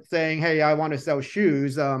start saying, hey, I want to sell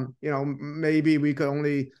shoes, maybe we could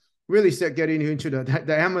only really start getting into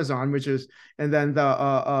the Amazon, which is and then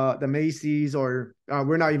the Macy's or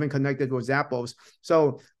we're not even connected with Zappos.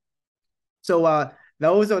 So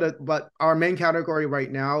those are the but our main category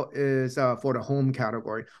right now is for the home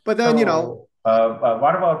category. But then So,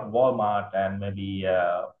 what about Walmart and maybe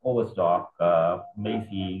Overstock,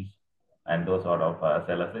 Macy's, and those sort of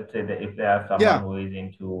sellers? Let's say that if there are someone yeah, who is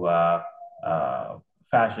into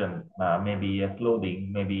fashion, maybe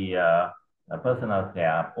clothing, maybe personal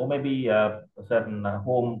care, or maybe certain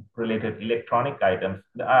home-related electronic items.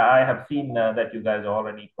 I have seen that you guys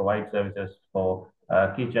already provide services for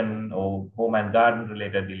kitchen or home and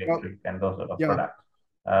garden-related yeah, electric and those sort of yeah. products.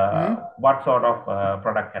 Mhm. What sort of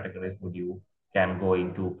product categories would you can go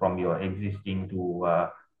into from your existing to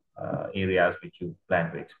areas which you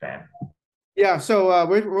plan to expand? Yeah, so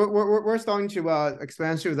we're starting to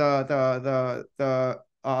expand to the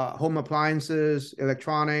home appliances,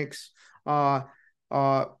 electronics, uh,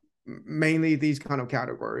 uh, mainly these kind of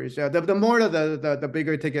categories. Yeah, the more the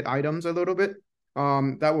bigger ticket items a little bit,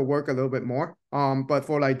 that will work a little bit more. But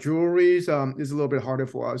for like jewelries, it's a little bit harder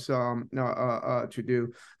for us to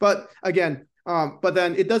do. But again, but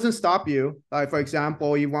then it doesn't stop you. Like for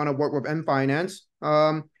example, you want to work with M Finance.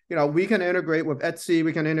 We can integrate with Etsy,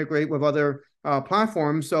 we can integrate with other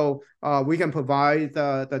platforms, so we can provide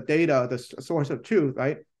the data, the source of truth,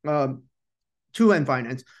 right, to end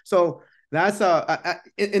finance. So that's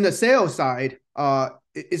in the sales side,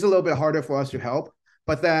 it's a little bit harder for us to help.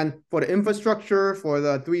 But then for the infrastructure, for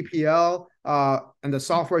the 3PL, and the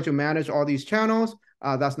software to manage all these channels,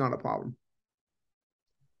 that's not a problem.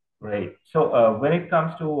 Great. So when it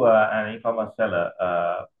comes to an e-commerce seller,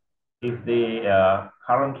 if they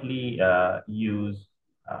currently use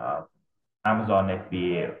uh, Amazon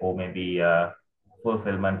FBA or maybe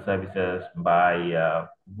fulfillment services by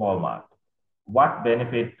Walmart, what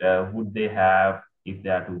benefit would they have if they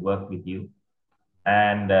are to work with you?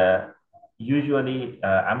 And usually,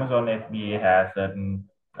 Amazon FBA has certain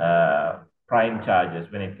prime charges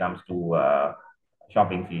when it comes to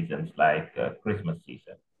shopping seasons like Christmas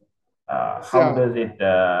season. How Yeah. does it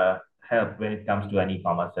help when it comes to an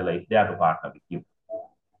e-commerce seller if they are to partner with you?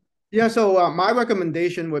 Yeah, so my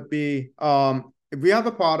recommendation would be if we have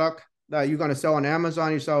a product that you're going to sell on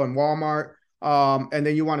Amazon, you sell on Walmart, and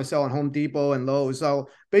then you want to sell on Home Depot and Lowe's. So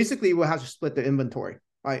basically, we'll have to split the inventory,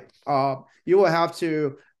 right? You will have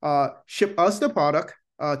to ship us the product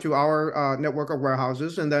to our network of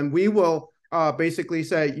warehouses, and then we will basically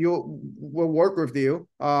say we'll work with you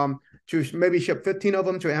to maybe ship 15 of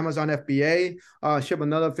them to Amazon FBA, ship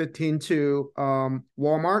another 15 to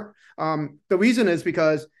Walmart. The reason is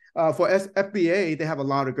because for FBA, they have a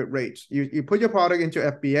lot of good rates. You put your product into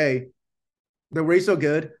FBA, the rates are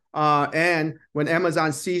good. And when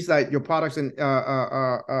Amazon sees that your products in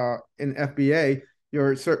FBA,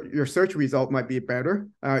 your search result might be better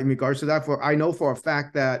in regards to that. For I know for a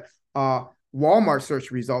fact that Walmart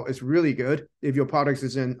search result is really good if your products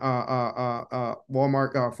is in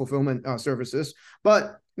Walmart fulfillment services.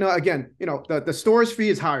 But again, the storage fee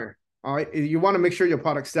is higher. All right, you want to make sure your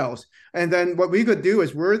product sells, and then what we could do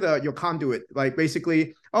is we're your conduit. Like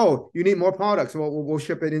basically, oh, you need more products, well, we'll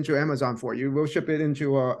ship it into Amazon for you. We'll ship it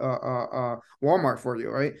into Walmart for you,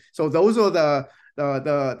 right? So those are the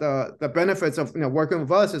benefits of working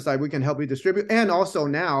with us. Is like we can help you distribute, and also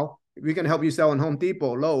now we can help you sell in Home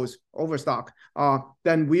Depot, Lowe's, Overstock.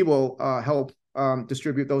 Then we will help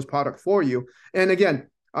distribute those products for you. And again,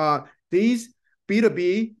 these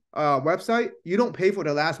B2B website, you don't pay for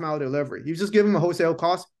the last mile delivery. You just give them a wholesale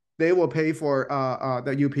cost. they will pay for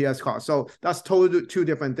the UPS cost. So that's totally two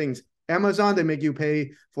different things. Amazon, they make you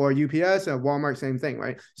pay for UPS, and Walmart, same thing,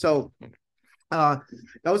 right? So uh,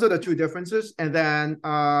 those are the two differences. And then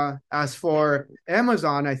as for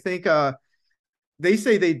Amazon, I think they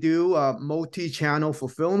say they do multi-channel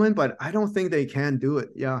fulfillment, but I don't think they can do it.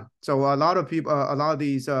 Yeah. So a lot of people, a lot of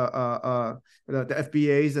these, the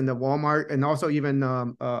FBAs and the Walmart, and also even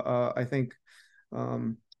I think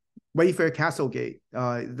um, Wayfair, Castlegate,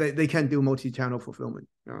 they can do multi-channel fulfillment.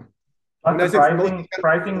 Yeah. But When the I say pricing multi-channel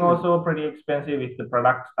pricing fulfillment, also pretty expensive if the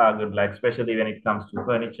products are good, like especially when it comes to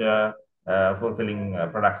furniture, fulfilling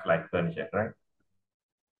products like furniture, right?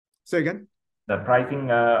 say again. The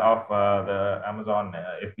pricing of the Amazon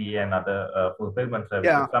FBA and other fulfillment services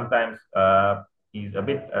Yeah. sometimes is a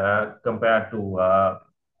bit compared to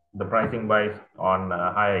the pricing wise on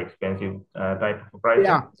higher expensive type of pricing.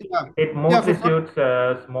 Yeah. Yeah. It Yeah. mostly For suits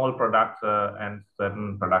small products and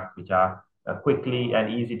certain products which are quickly and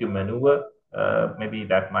easy to maneuver. Maybe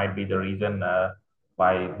that might be the reason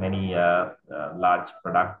why many large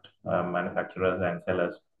product manufacturers and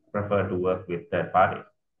sellers prefer to work with third parties.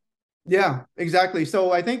 Yeah, exactly.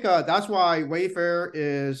 So I think that's why Wayfair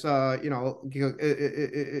is,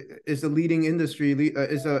 is the leading industry,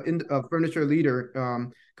 is a furniture leader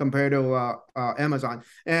compared to Amazon.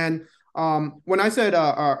 And when I said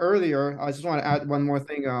earlier, I just want to add one more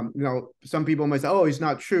thing. Some people might say, "Oh, it's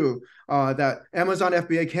not true that Amazon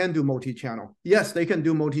FBA can do multi-channel." Yes, they can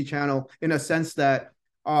do multi-channel in a sense that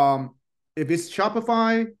if it's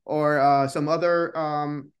Shopify or some other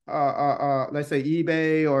let's say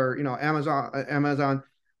eBay or Amazon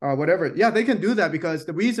whatever, yeah, they can do that because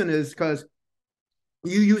the reason is because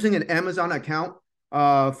you using an Amazon account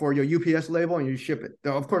for your UPS label and you ship it.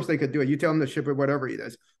 Of course, they could do it. You tell them to ship it whatever it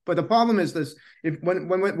is. But the problem is this: if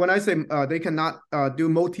when I say they cannot do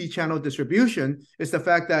multi-channel distribution, it's the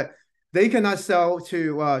fact that they cannot sell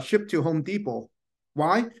to ship to Home Depot.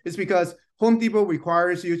 Why? It's because Home Depot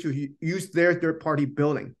requires you to use their third-party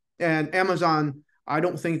billing, and Amazon. I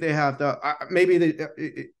don't think they have the maybe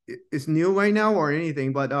it's new right now or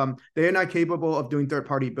anything, but they're not capable of doing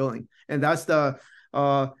third-party billing, and that's the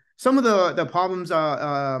some of the problems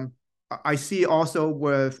I see also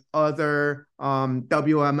with other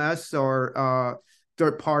WMS or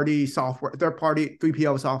third party software, third party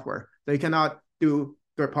 3PL software. They cannot do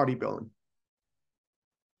third party billing.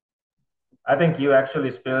 I think you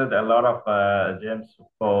actually spilled a lot of gems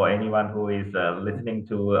for anyone who is listening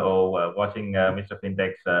to or watching Mr.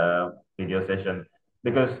 FinTech's video session,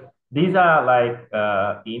 because these are like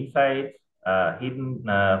insights, hidden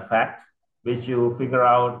facts, which you figure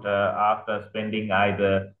out after spending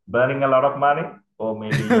either burning a lot of money or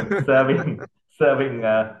maybe serving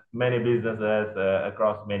many businesses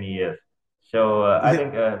across many years. So I Yeah.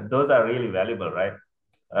 think those are really valuable, right?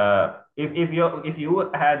 If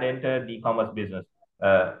you had entered the e-commerce business,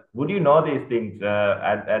 would you know these things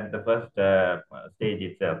at the first stage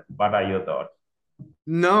itself? What are your thoughts?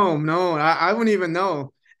 No, no, I wouldn't even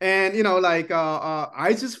know. And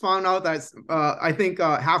I just found out that I think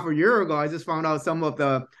half a year ago, I just found out some of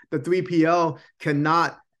the 3PL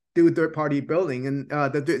cannot do third party billing,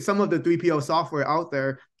 and some of the 3PL software out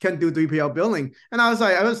there can do 3PL billing. And I was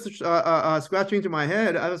like, I was scratching to my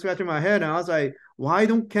head. I was scratching my head, and I was like, why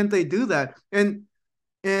don't can't they do that? And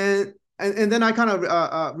then I kind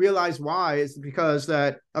of realized why. It's because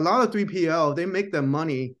that a lot of 3PL they make their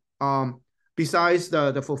money besides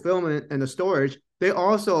the fulfillment and the storage, they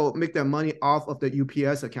also make their money off of the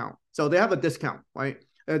UPS account. So they have a discount, right?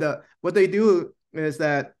 What they do is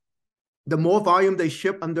that the more volume they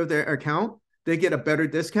ship under their account, they get a better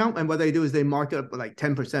discount. And what they do is they mark it up like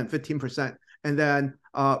 10%, 15%, and then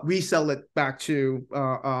resell it back to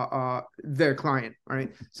their client,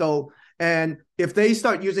 right? So, and if they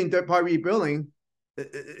start using third party billing,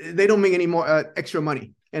 they don't make any more extra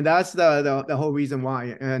money. And that's the whole reason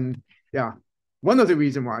why. And yeah, one of the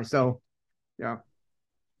reason why. So yeah.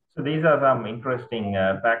 So these are some interesting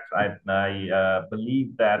facts. I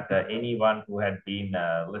believe that anyone who had been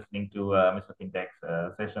listening to Mr.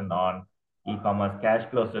 FinTech's session on e-commerce cash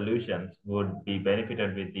flow solutions would be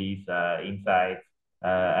benefited with these insights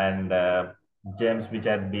and gems which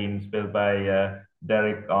had been spilled by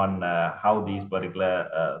Derek on how these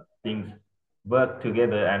particular things work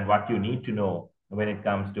together and what you need to know when it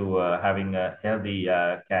comes to having a healthy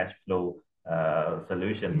cash flow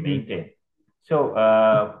solution Mhm. maintained. So,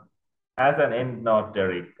 as an end note,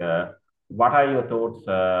 Derek, what are your thoughts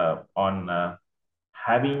on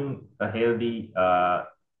having a healthy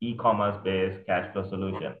e-commerce based cash flow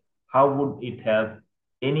solution? How would it help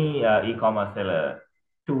any e-commerce seller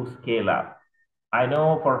to scale up? I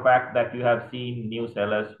know for a fact that you have seen new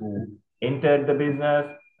sellers who entered the business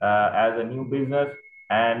as a new business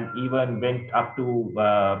and even went up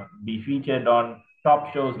to be featured on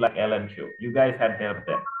top shows like Ellen Show. You guys had helped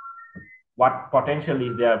them. What potential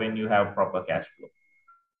is there when you have proper cash flow?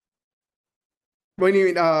 When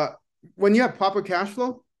you when you have proper cash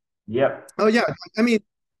flow. Yep. Oh yeah, I mean,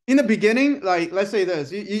 in the beginning, like let's say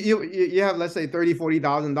this, you have, let's say, 30,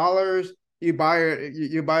 $40,000. You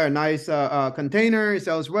buy a nice container, it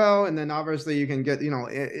sells well, and then obviously you can get,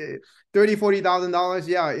 30, $40,000.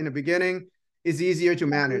 Yeah, in the beginning, it's easier to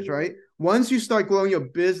manage, right? Once you start growing your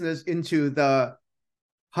business into the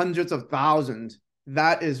hundreds of thousands,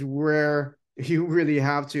 that is where you really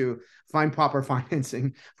have to find proper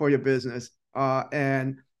financing for your business.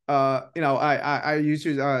 And I used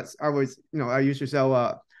to I used to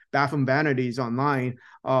sell bathroom vanities online.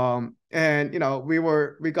 And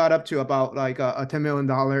we got up to about like a $10 million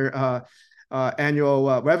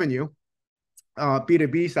annual revenue,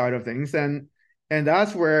 B2B side of things, and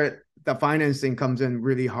that's where the financing comes in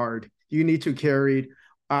really hard. You need to carry.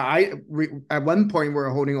 At one point we were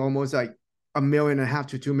holding almost like $1.5 million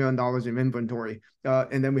to $2 million in inventory,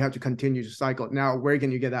 and then we have to continue to cycle. Now, where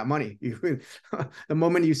can you get that money? The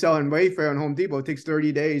moment you sell in Wayfair and Home Depot, it takes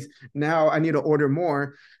 30 days. Now I need to order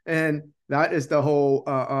more, and that is the whole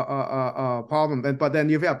problem. But then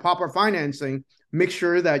if you have proper financing, make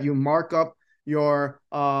sure that you mark up your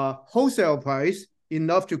wholesale price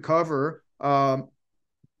enough to cover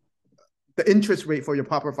the interest rate for your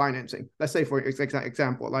proper financing. Let's say, for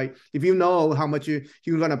example, like if you know how much you're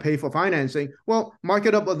going to pay for financing, well, mark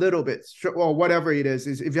it up a little bit, or whatever it is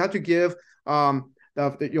if you have to give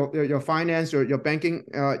your finance or your banking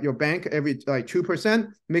your bank every like 2%,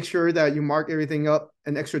 make sure that you mark everything up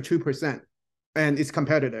an extra 2%, and it's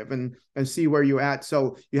competitive, and see where you're at.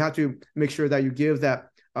 So you have to make sure that you give that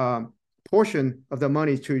portion of the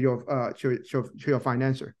money to your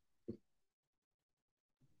financer.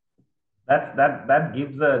 That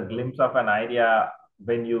gives a glimpse of an idea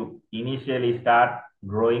when you initially start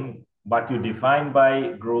growing, what you define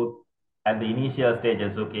by growth at the initial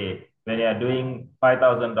stages. Okay, when you are doing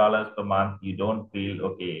 $5,000 per month, you don't feel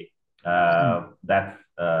okay. That's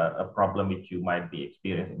a problem which you might be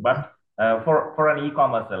experiencing. But for an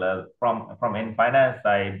e-commerce seller from in finance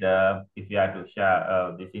side, if you had to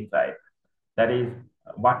share this insight, that is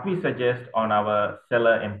what we suggest on our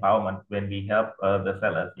seller empowerment when we help the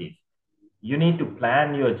sellers is you need to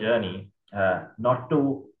plan your journey, not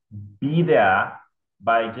to be there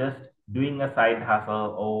by just doing a side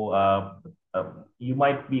hustle, or you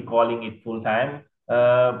might be calling it full time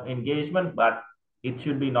engagement, but it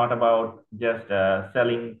should be not about just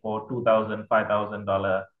selling for $2,000,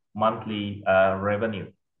 $5,000 monthly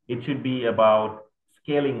revenue. It should be about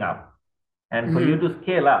scaling up. And for you Mm-hmm. to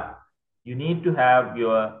scale up, you need to have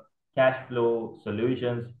your cash flow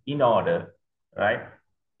solutions in order, right?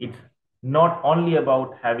 It's not only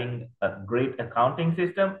about having a great accounting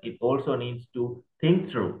system, it also needs to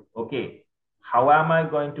think through, okay, how am I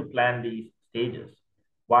going to plan these stages?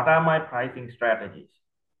 What are my pricing strategies?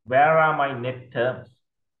 Where are my net terms?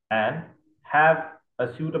 And have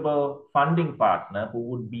a suitable funding partner who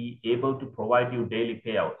would be able to provide you daily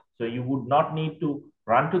payouts. So you would not need to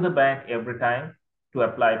run to the bank every time to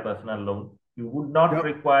apply personal loan. You would not Yep.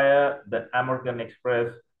 require the American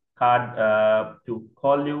Express card to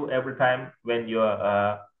call you every time when your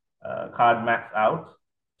card max out.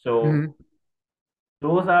 So Mm-hmm.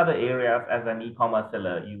 those are the areas as an e-commerce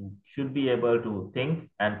seller you should be able to think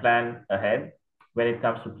and plan ahead when it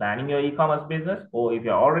comes to planning your e-commerce business. Or if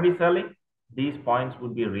you're already selling, these points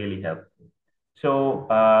would be really helpful. So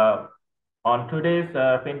on today's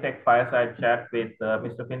FinTech Fireside chat with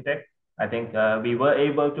Mr. FinTech, I think we were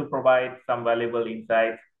able to provide some valuable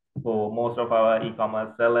insights for most of our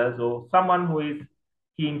e-commerce sellers or someone who is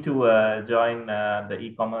keen to join the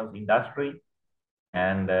e-commerce industry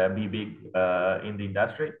and be big in the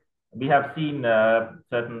industry. We have seen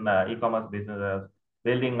certain e-commerce businesses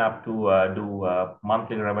building up to do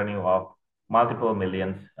monthly revenue of multiple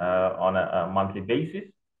millions on a monthly basis.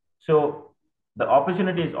 So the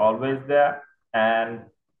opportunity is always there, and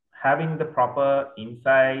having the proper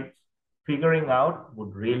insights, figuring out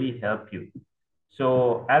would really help you.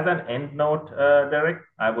 So, as an end note, Derek,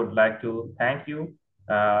 I would like to thank you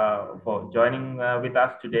for joining with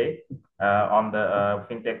us today on the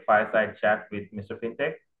FinTech Fireside Chat with Mr.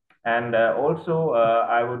 FinTech. And also,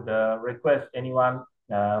 I would request anyone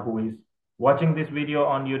who is watching this video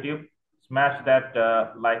on YouTube, smash that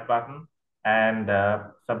like button and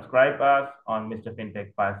subscribe us on Mr.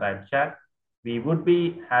 FinTech Fireside Chat. We would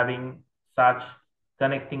be having such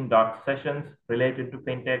connecting dot sessions related to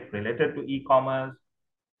fintech, related to e-commerce,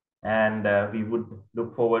 and we would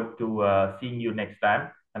look forward to seeing you next time.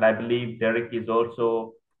 And I believe Derek is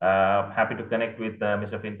also happy to connect with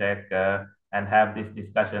Mr. Fintech and have this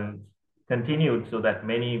discussion continued so that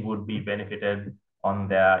many would be benefited on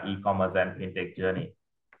their e-commerce and fintech journey.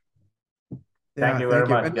 Thank Yeah, you very thank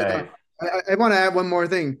you. much, And guys. I want to add one more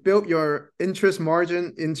thing. Build your interest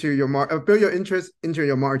margin into your build your interest into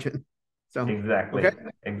your margin. So, Exactly. okay.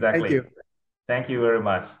 Thank Exactly. you. Thank you very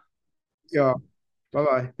much. Yeah. Bye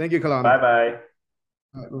bye. Thank you, Bye Kalam. bye.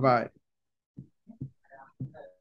 Bye bye.